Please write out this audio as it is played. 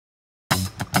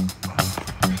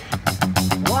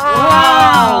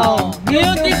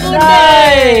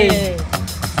Pandai.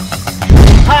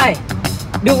 Hai,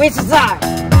 do exercise.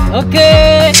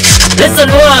 Okay. Lesson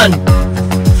 1.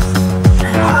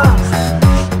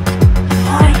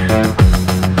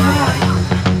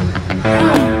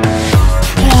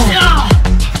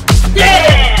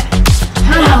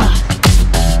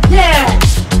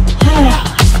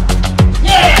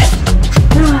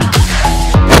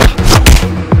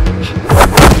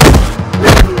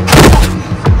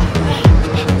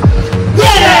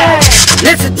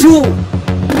 Lesson 2.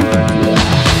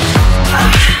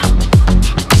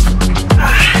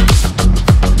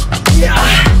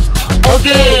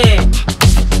 Okay.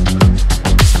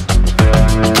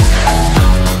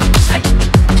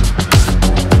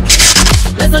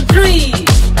 Lesson 3.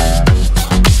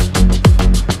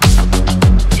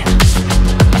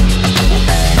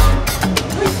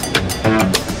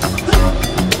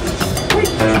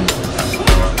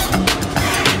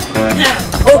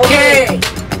 Okay.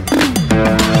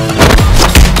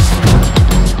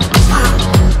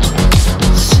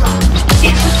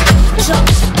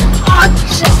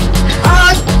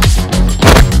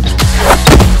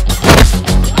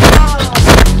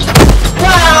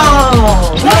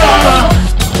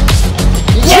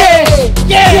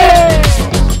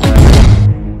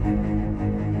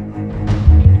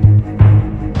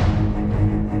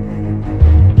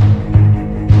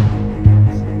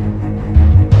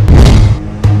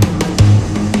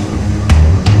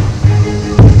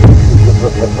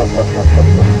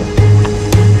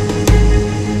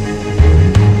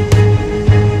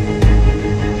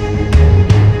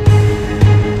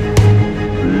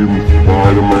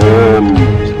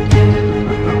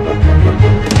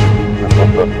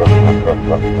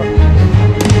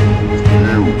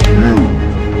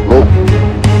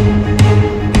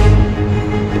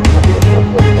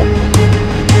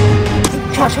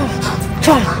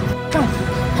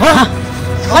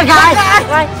 What guy?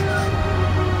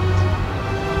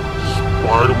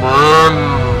 Spider-Man.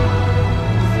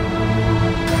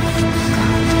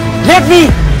 Let me.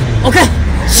 Okay.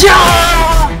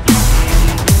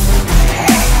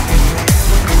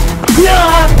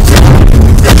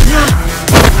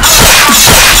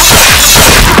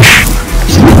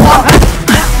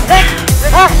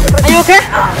 Are you okay?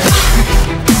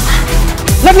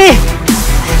 Let me.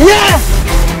 Yeah.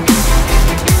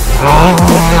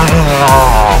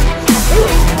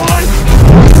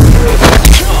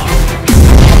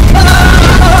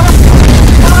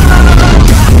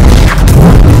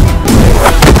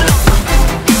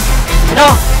 No.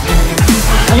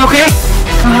 Are you okay?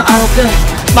 I'm okay.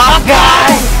 My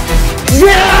guy.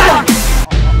 Yeah.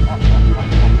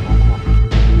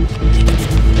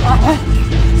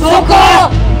 Soko.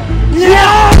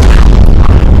 Yeah.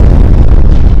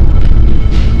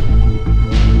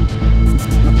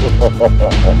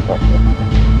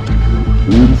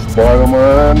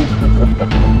 Spider-Man.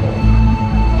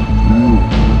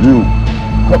 you,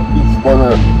 help me,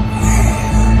 Spider-Man.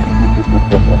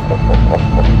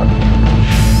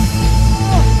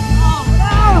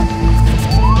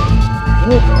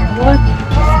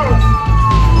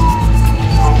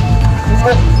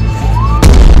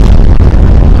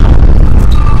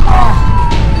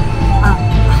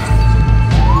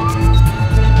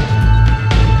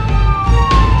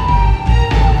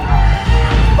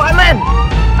 Fireman,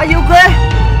 are you okay?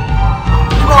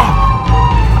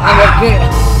 I'm okay.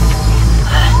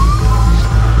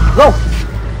 Go.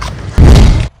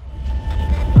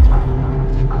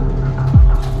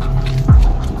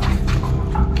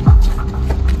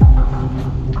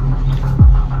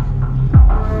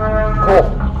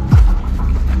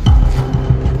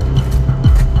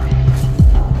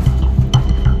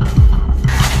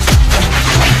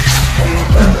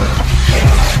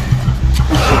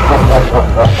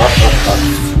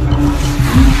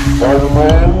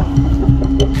 Spider-Man.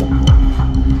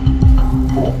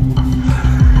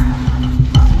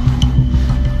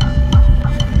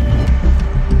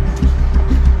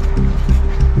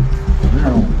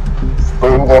 You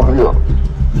stand over here.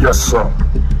 Yes, sir.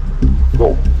 Go.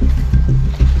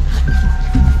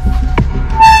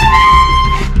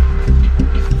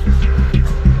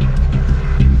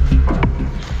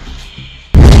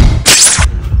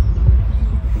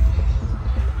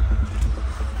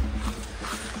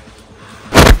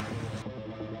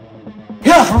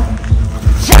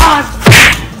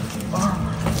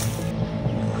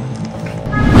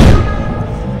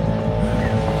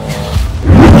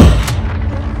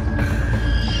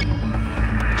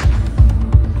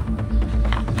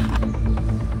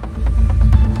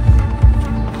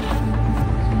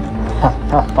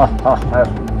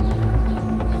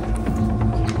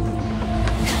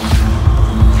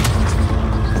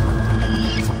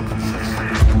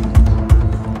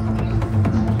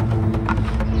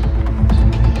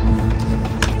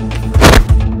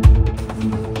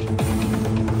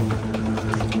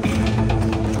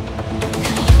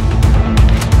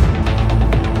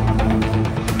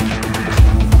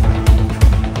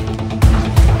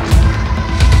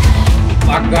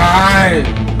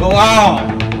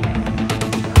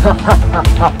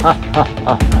 Who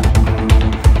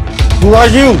are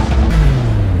you?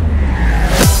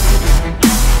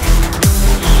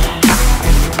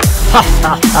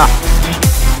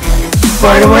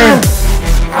 Spider-Man!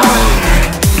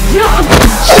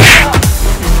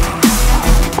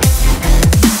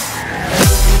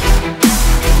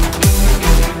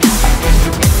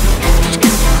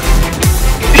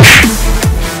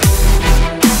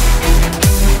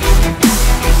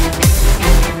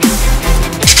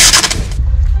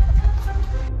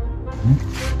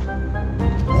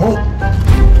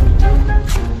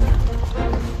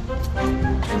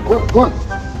 What?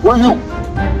 Where are you?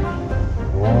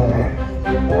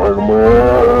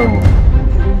 Spider-Man!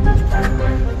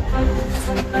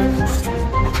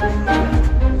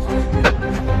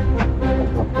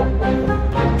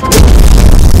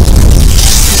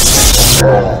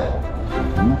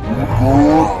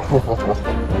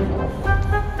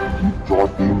 You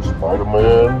goddamn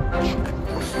Spider-Man!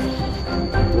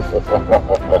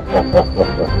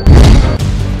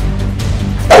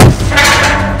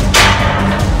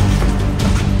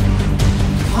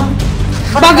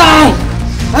 Bagay!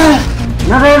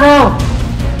 No!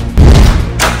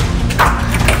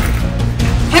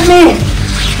 Help me!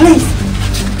 Please!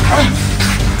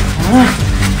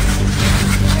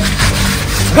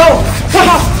 Go!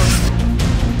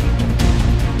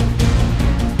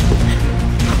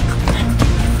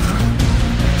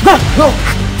 Go!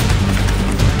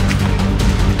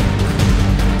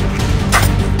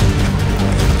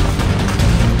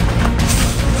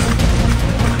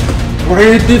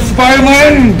 Wait, it's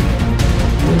Spider-Man!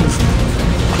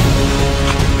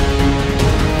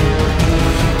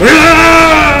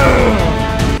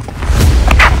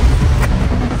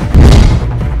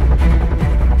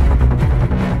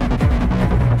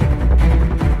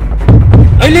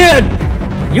 Alien!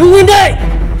 You win it!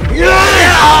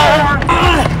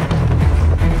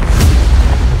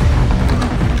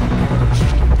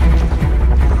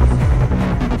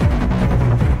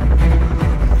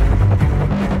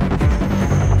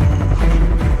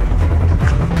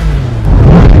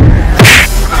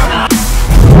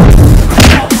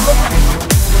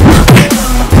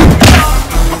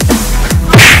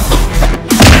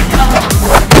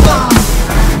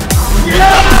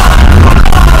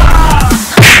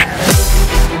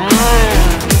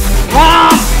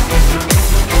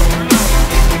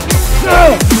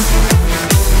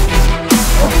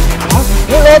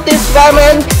 Let this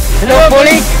Spider-Man. Hello,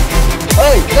 police!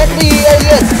 Hey, let the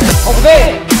alien.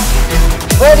 Okay!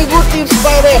 Very good team,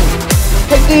 Spider-Man.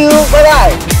 Thank you.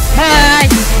 Bye-bye. Bye!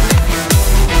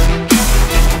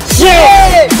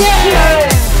 Yeah!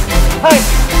 Hey!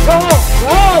 Go!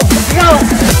 Let's go!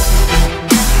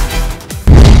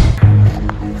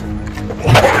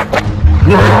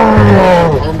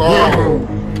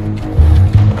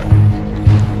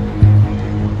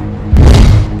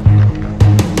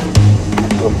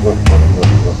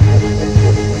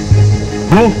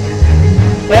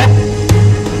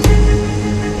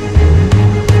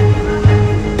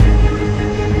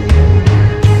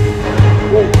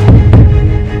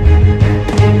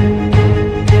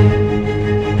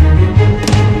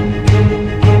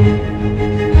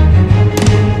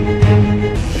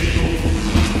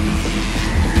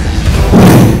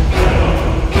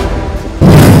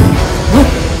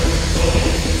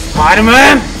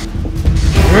 Spider-Man!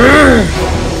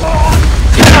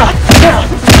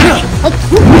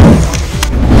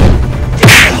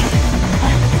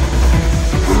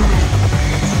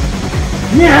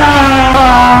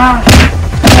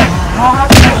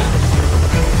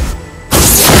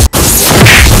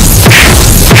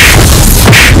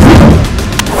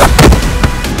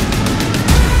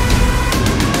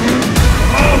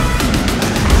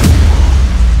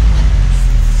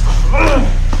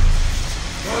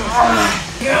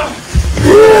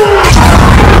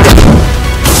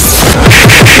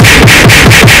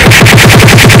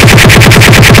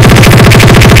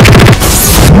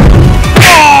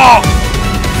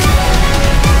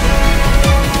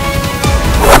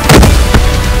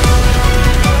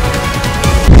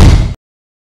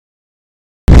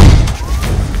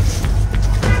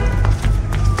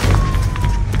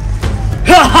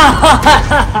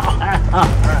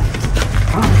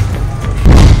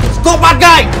 Stop that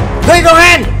guy! Raise your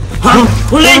hand!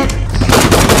 Police!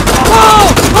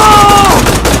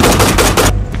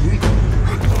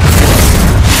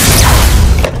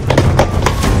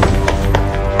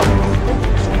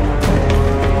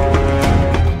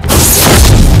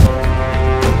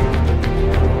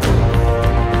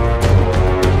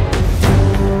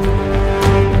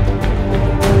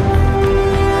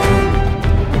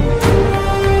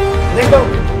 Let's go!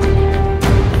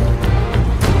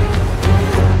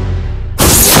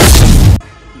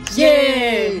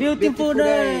 beautiful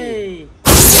day.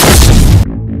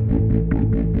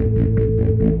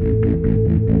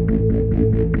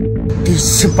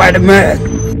 This Spider-Man.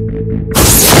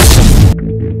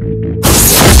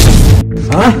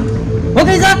 Huh? What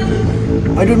is that?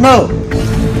 I don't know.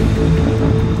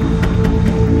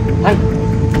 Hey,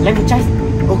 let me check.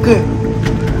 Okay.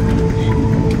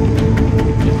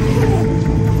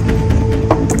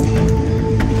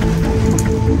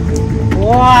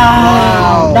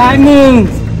 Wow,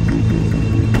 diamonds.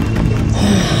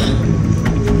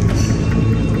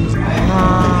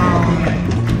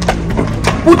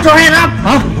 Put your hand up.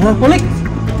 Huh? Police?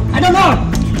 I don't know.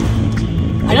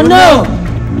 I don't know.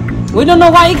 We don't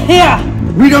know why it's here.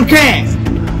 We don't care.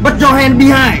 Put your hand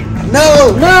behind.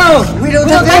 No. No. We don't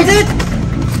take take it.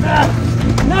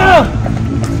 No.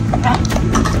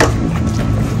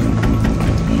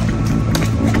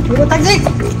 We don't take it.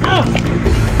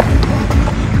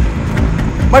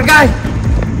 Bad guy.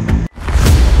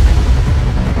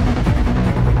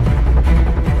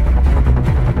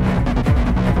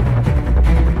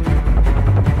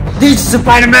 This is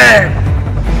Spider-Man.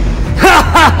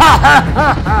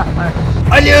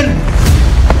 Alien.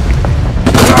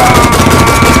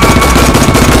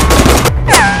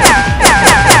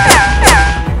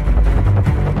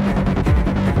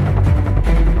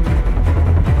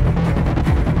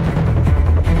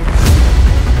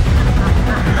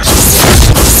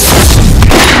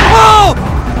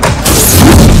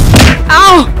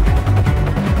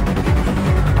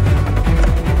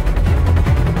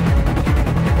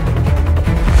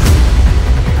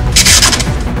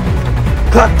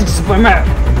 Cut this Spider-Man.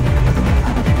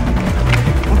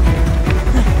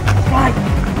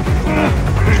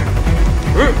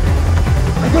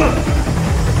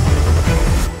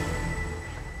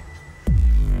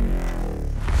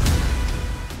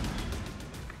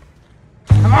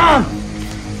 Come on.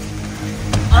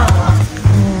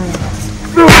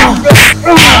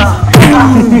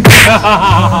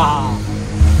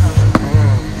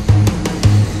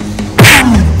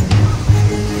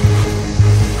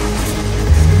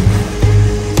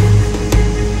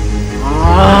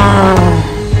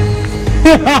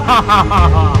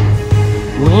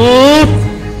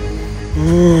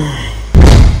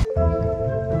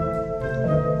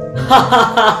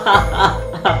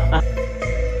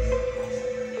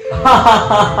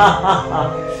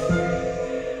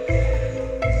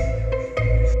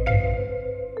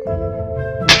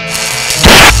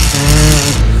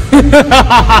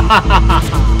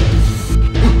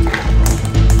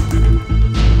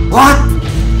 What?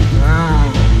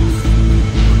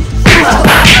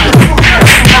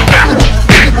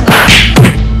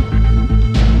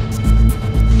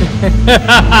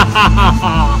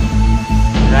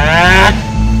 Dad,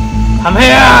 come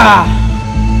here.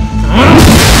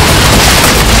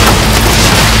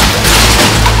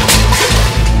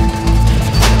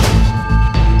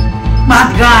 Bad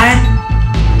guy.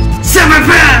 Set my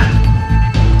friend.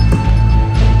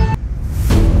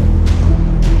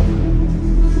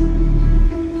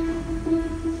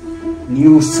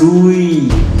 Nhiều xui.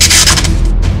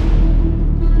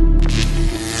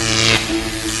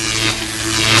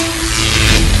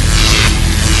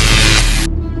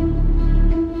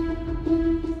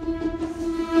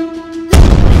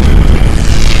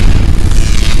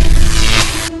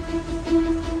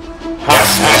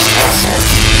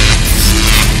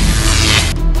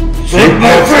 Take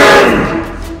my friend!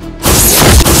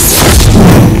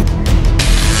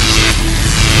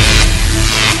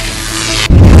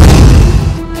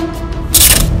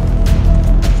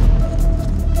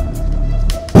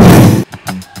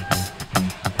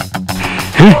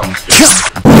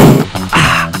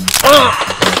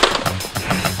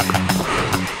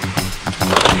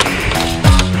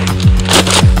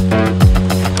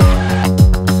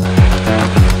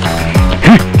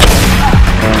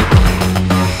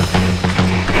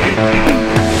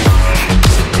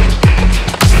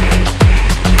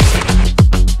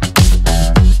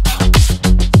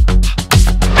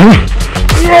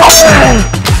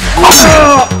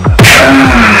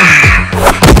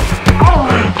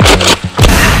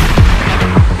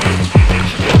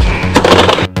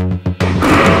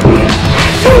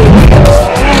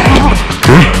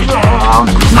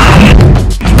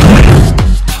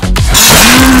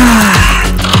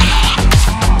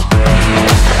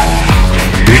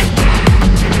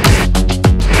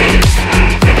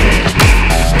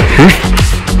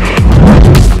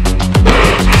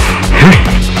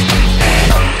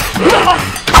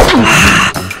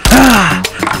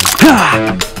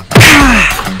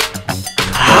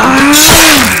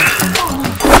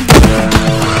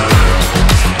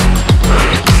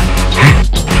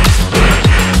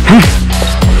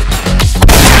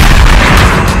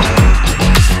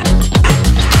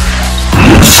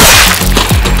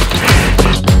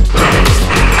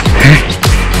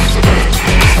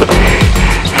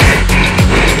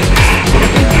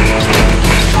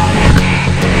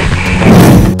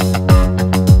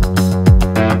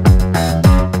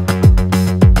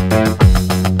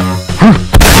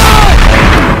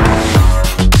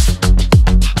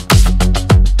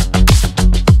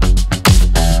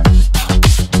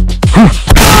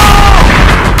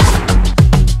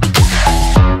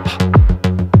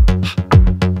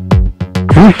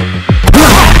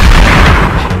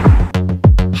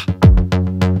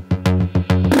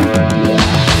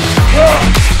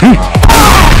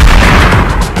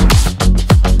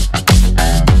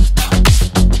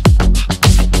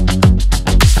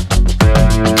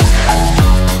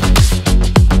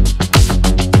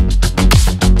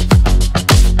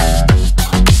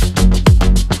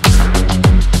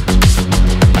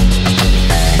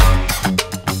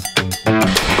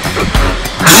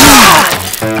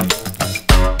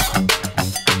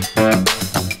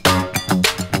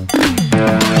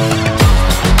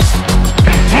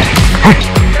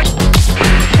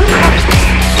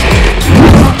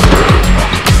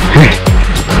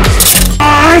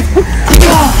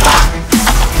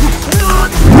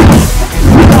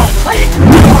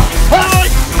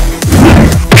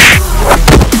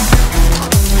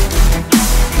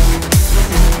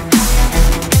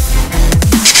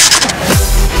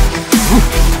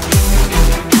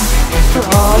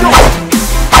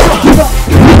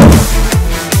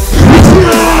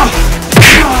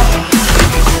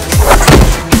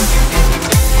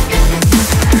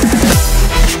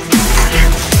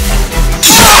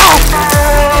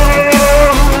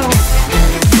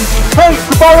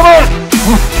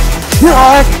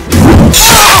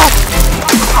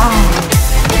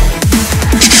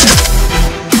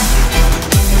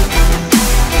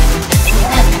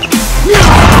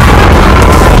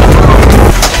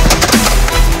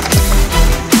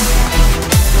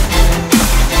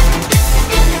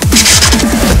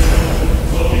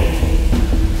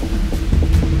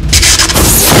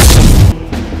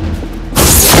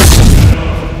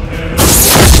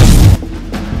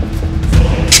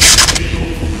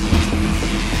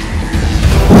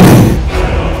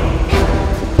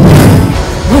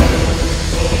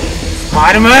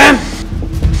 Spider-Man.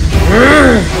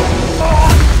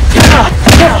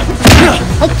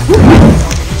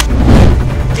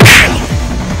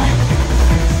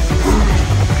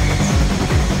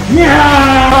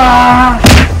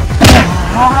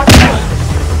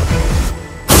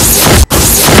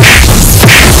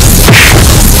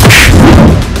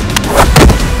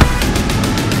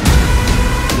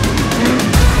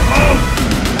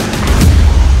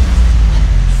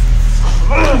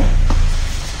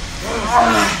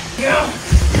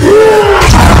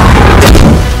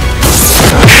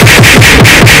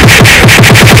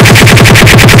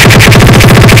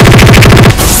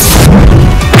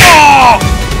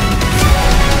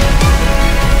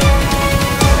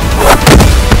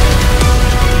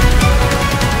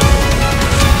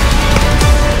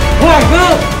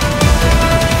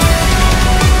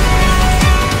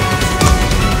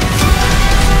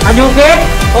 Are you okay?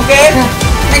 Okay.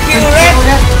 Thank you, Red.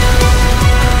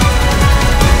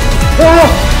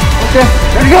 Okay,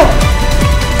 let's go.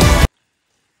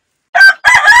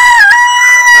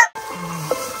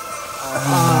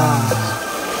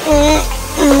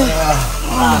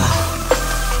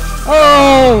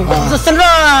 Oh, the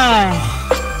sunrise.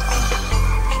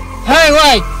 Hey,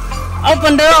 wait.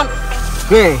 Open the door.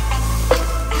 Okay.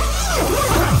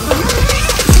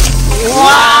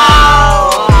 Wow.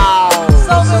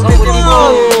 So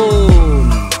beautiful.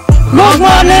 Good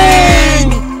morning.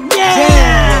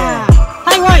 Yeah.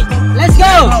 Hey, wait. Let's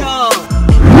go.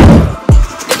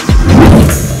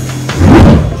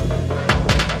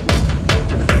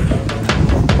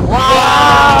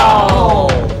 Wow.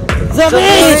 The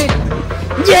beach.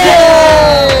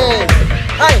 Yeah.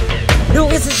 Hey, do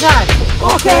exercise.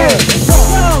 Okay. Go.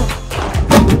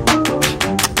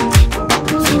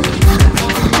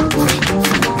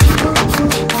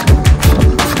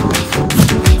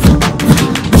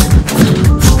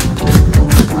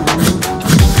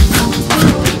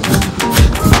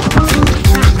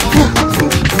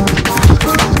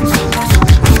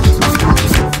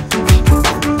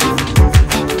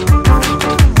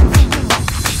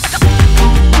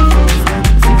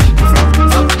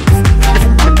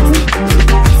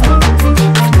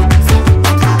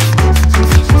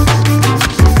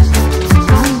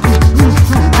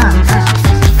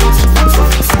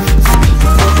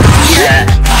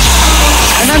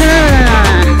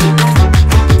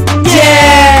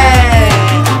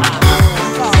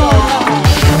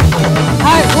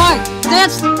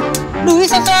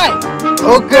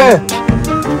 Okay.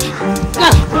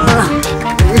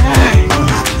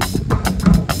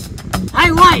 Hey,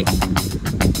 wait.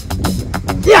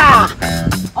 Yeah.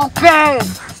 Okay.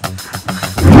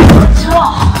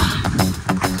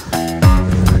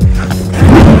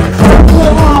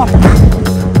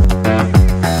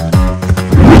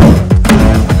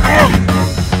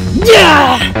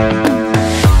 Yeah.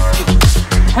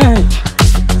 Hey.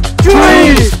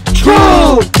 3, 2,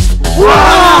 1.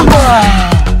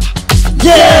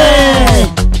 Yeah.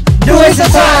 Do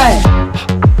exercise.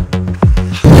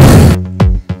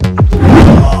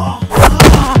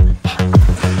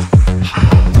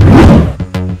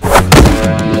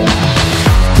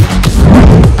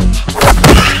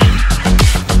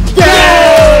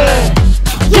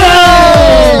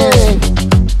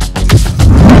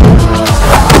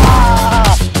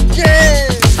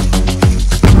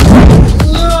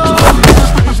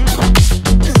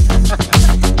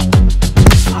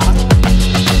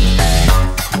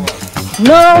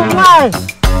 No, man.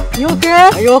 You okay?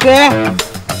 Are you okay?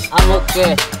 I'm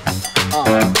okay. Oh.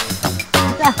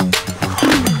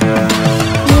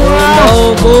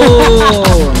 No,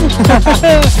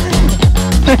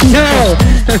 no.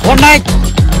 One night.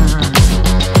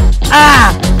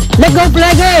 Let's go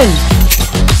play again.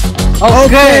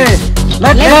 Okay.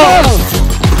 Let's go.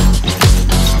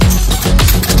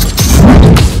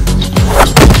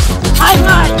 Hi.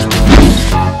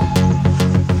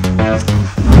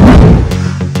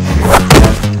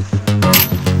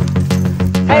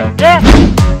 Hey, there.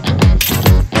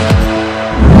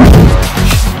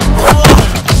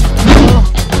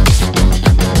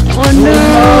 Oh no.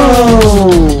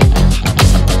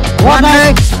 One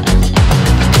night.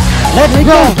 Let's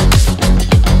go.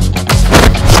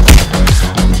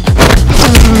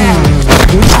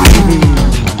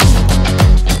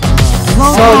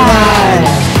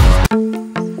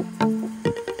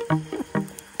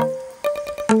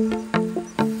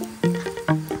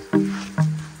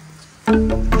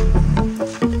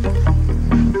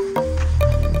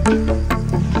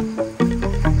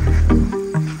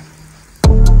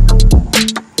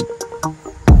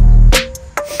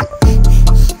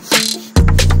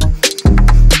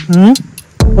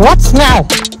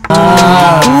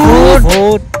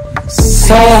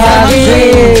 so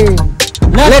hungry.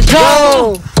 Let's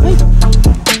go.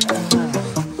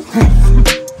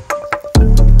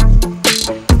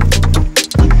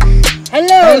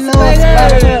 Hello,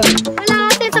 Spider. Hello,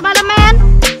 it's Spider-Man.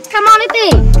 Come on,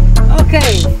 Itty.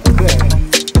 Okay.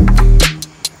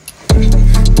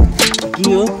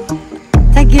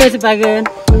 Thank you, Spider.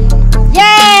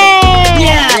 Yay!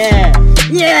 Yeah.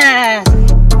 Yeah. Yay!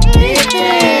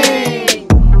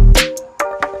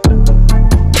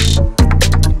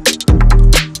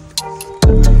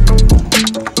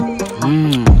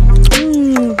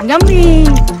 Yummy.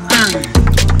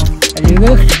 Very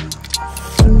good.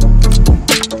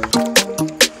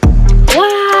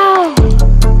 Wow.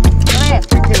 Wait,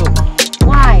 Thank you.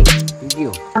 why? Thank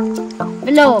you.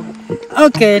 Below.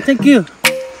 Okay, thank you.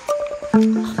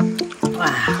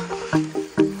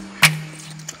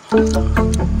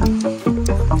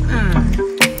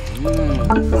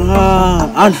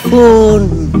 Ampun.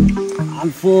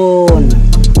 Ampun.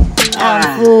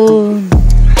 Ampun.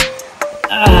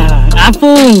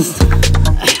 Ampun.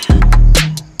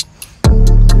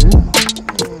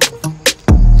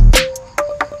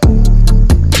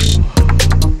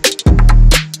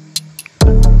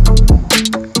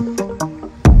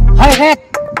 Hey, Red.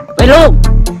 Belum.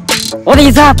 What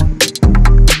is that?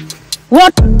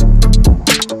 What?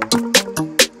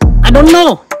 I don't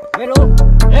know. Belum.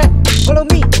 Follow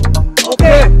me.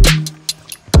 Okay.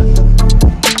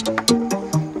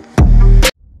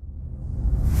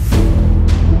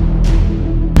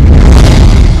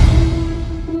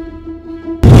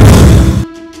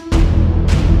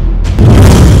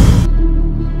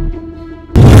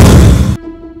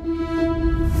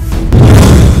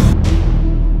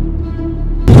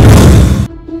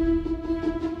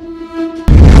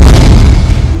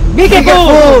 Be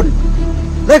careful.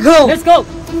 Let's go. Let's go.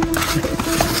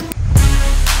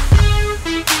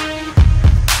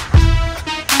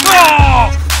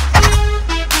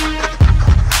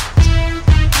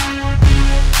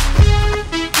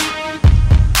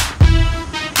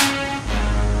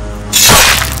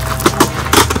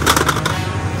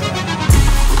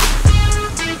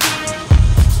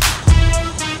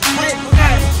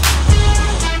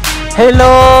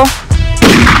 Hello.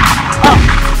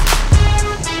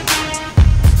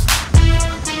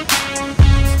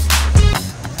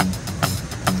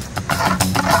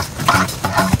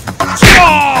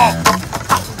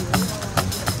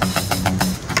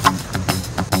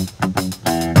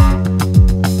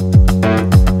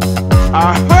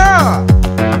 Aha!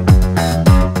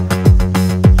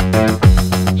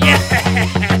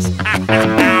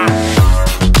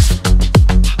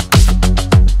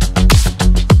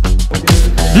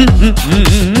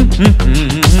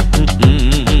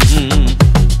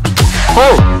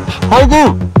 Oh, how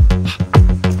good?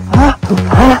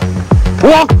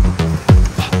 What?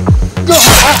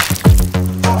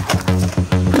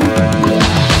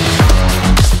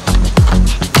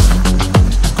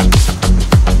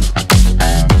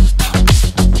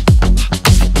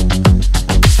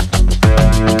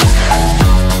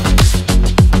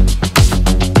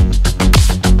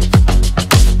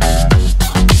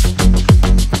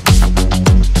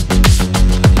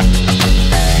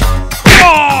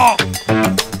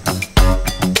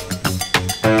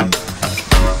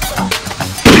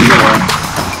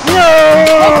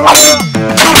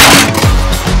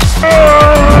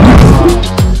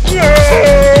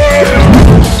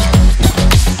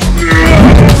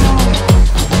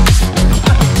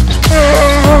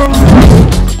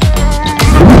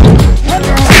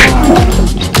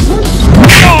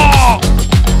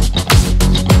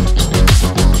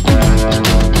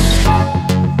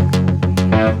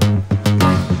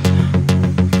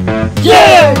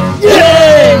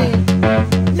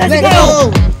 Let's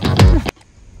go.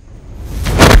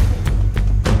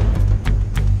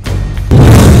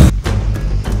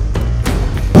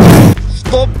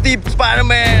 Stop Deep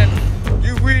Spider-Man!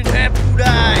 You will have to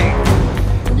die!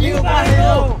 You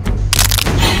Mario.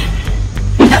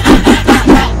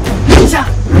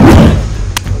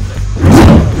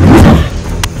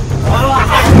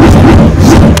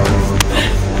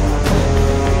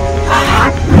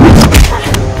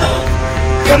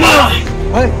 Come on!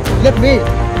 Hey, let me.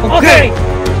 Okay!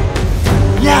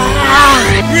 Yeah!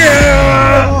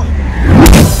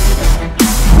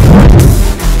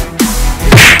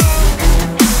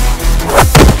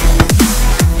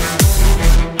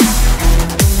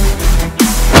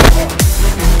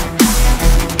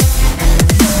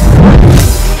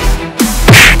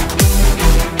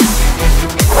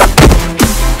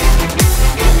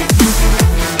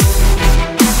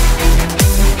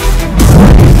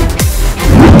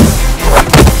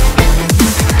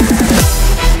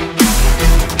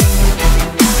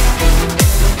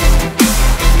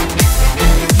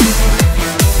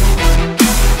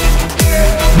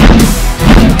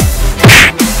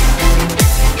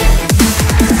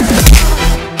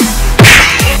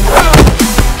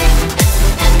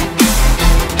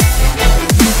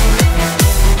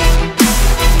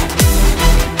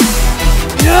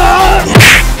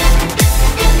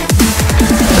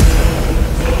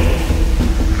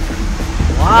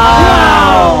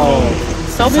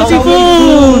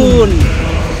 ampun.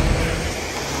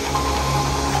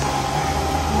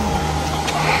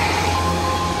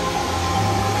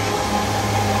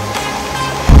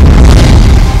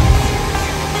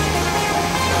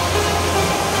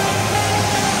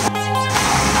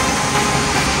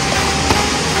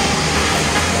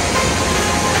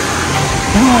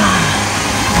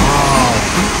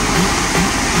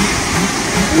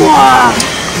 Wah.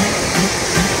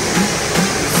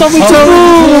 Sampai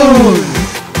jumpa.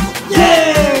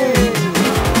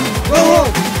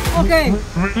 Oke.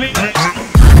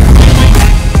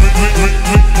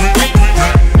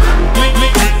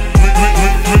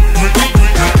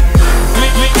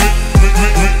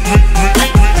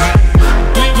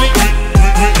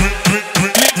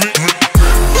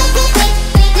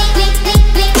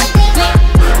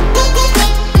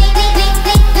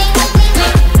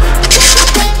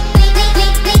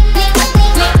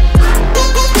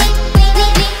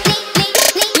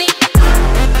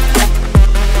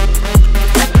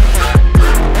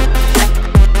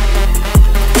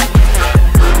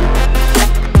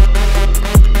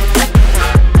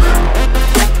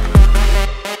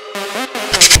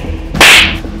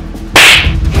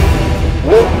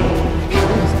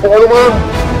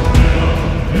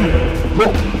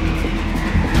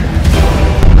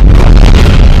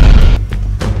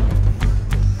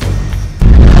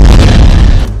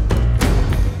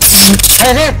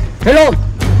 Hey, hello.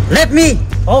 Let me.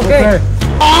 Okay.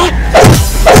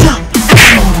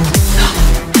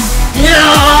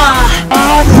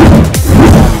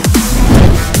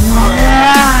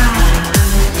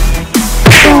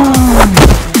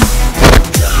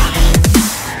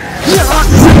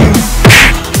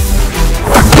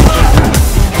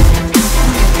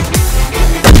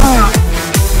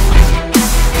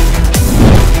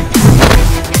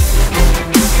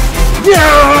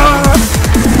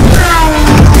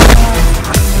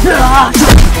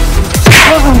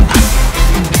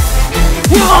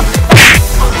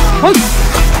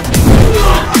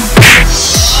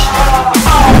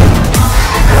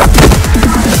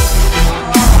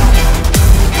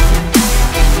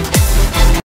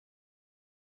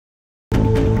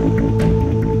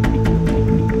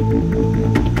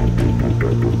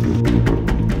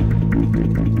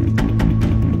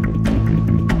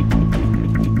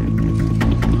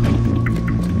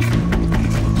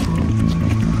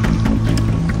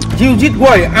 You giết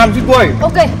quẩy, am giết quẩy.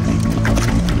 Ok.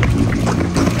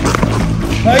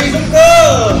 Thầy giúp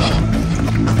cơ.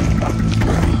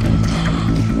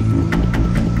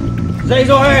 Dậy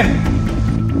rồi.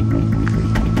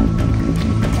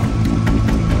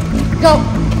 Go.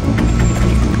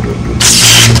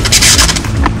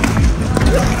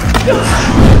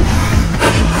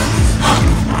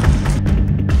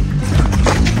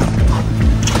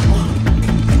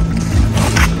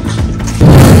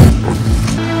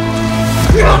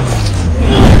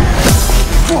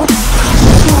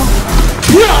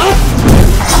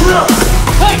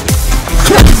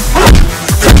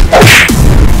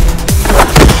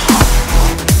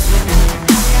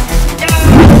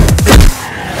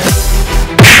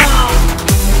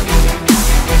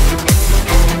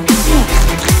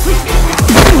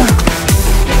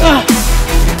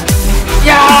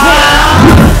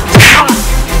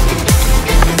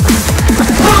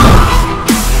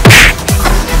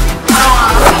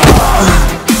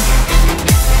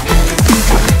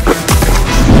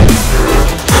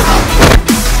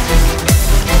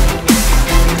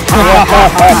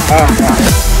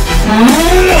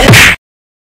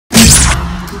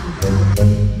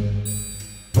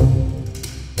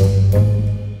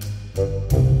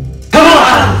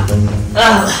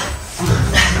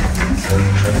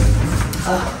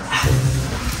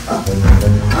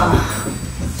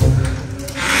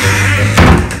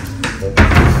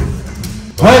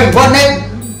 Hey, what name?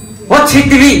 What's hit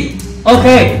TV?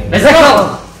 Okay, let's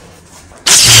go.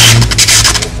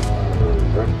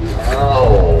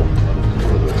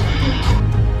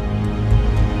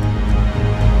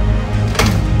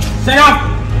 Set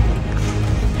up.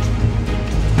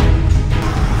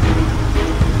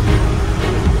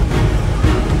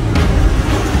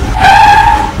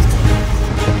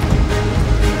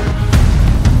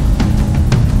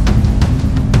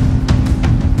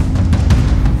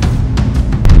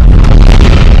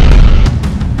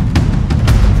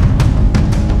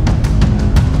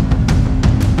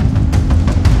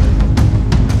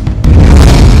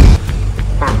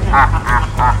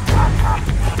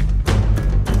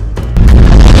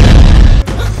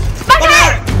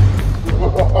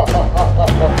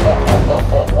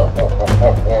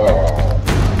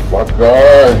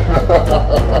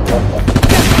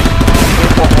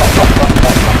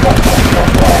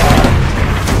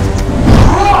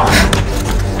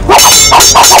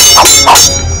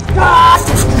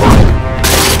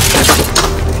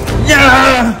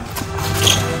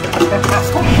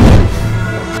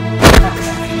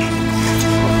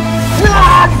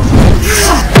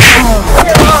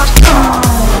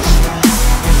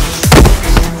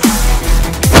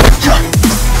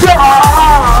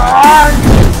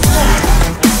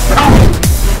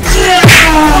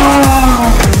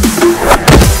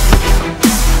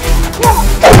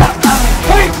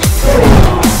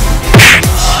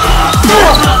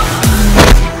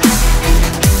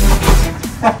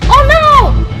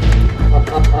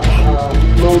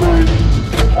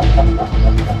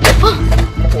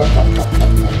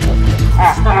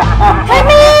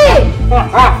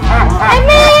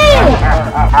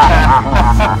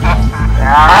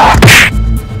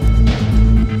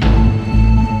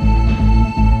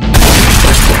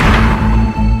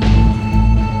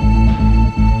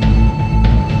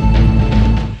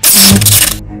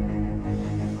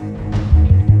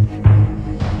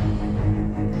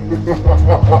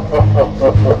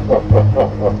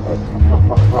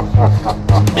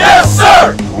 Yes,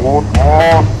 sir!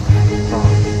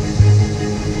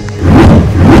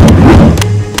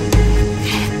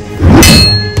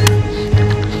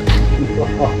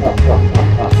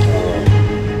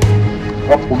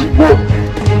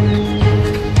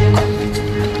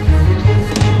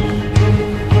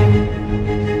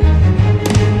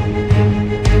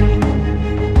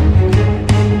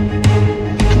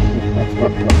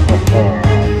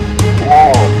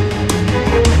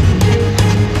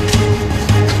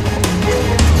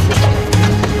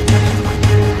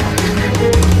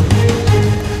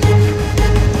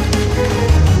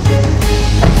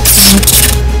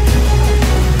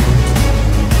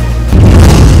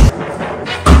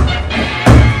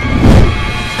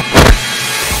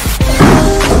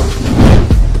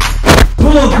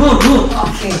 Good.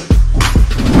 Okay.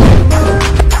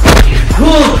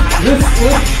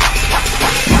 Good.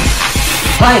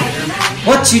 Fine.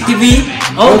 Watch TV.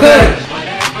 Okay.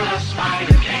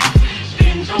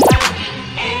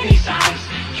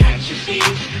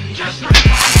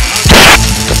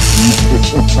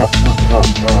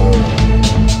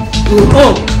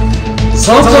 Oh.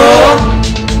 So.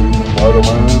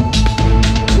 Spider-Man.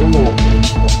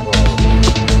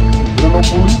 Hello,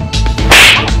 police.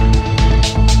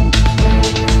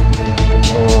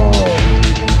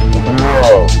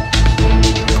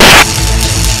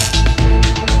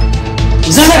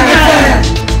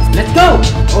 Let's go.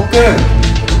 Okay.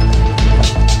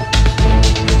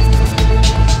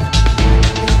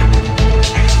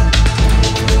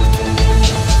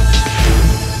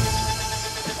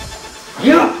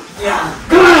 Yeah.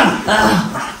 Come on.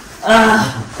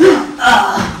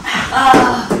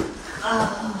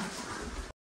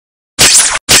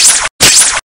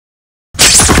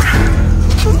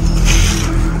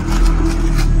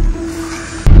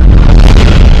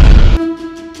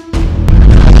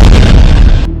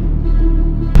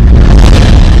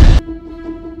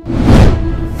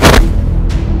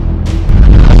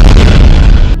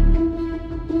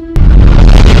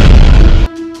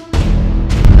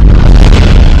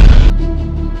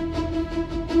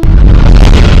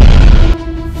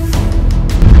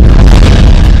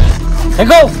 Let's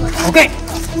go. Okay.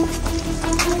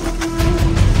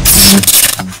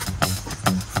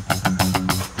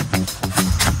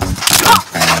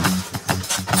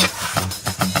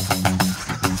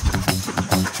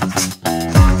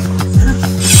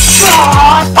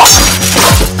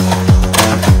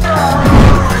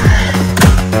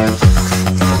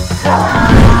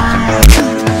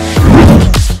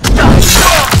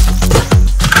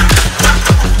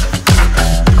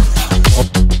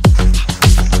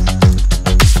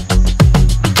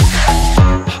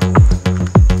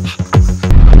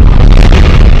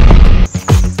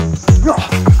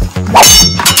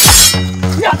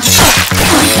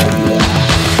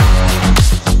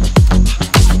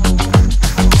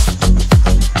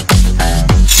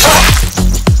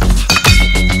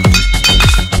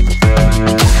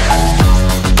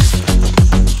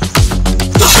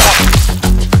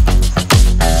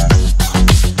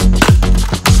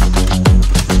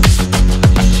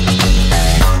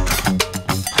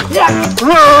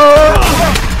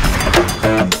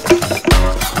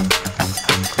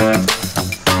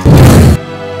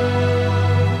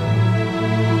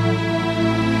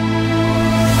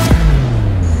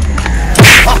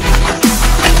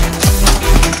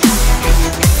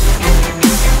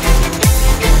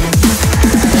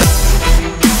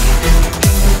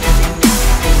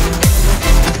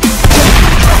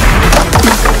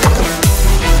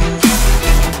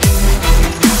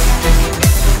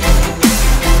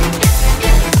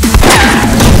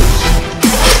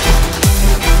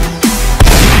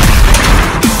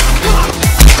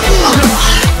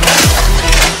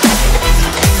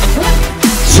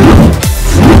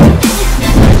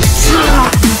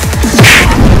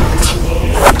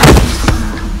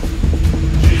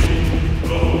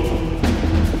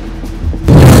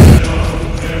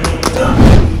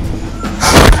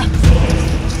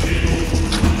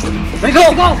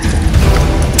 Go!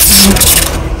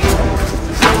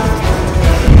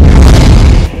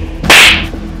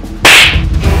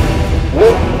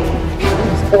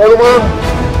 Spider-Man.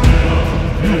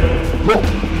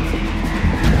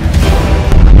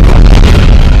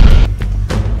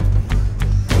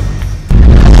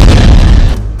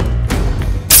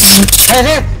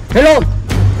 Hey, hello.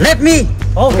 Let me.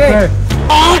 Okay.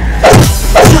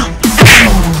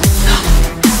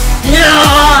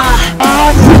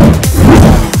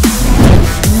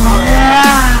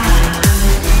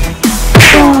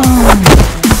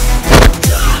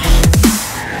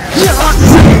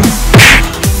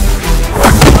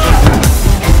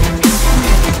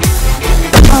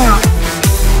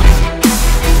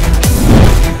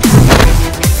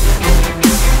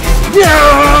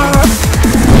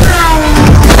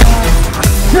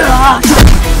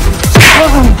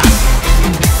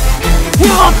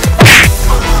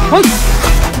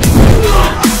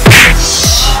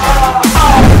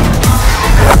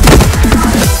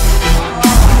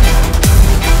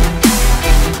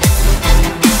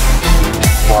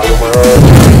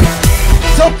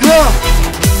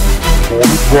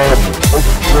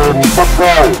 X-Men bắt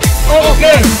đầu. Ok.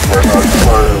 When I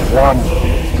say 1,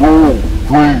 2,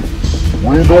 3,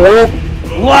 we do it.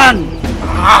 1.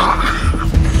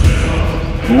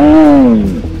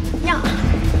 2.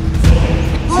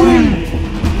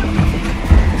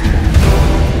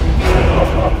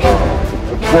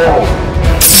 Go.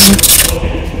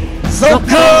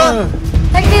 Joker.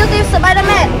 Thanh tiêu team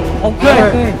Spider-Man. Ok.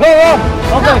 Go.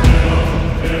 Ok.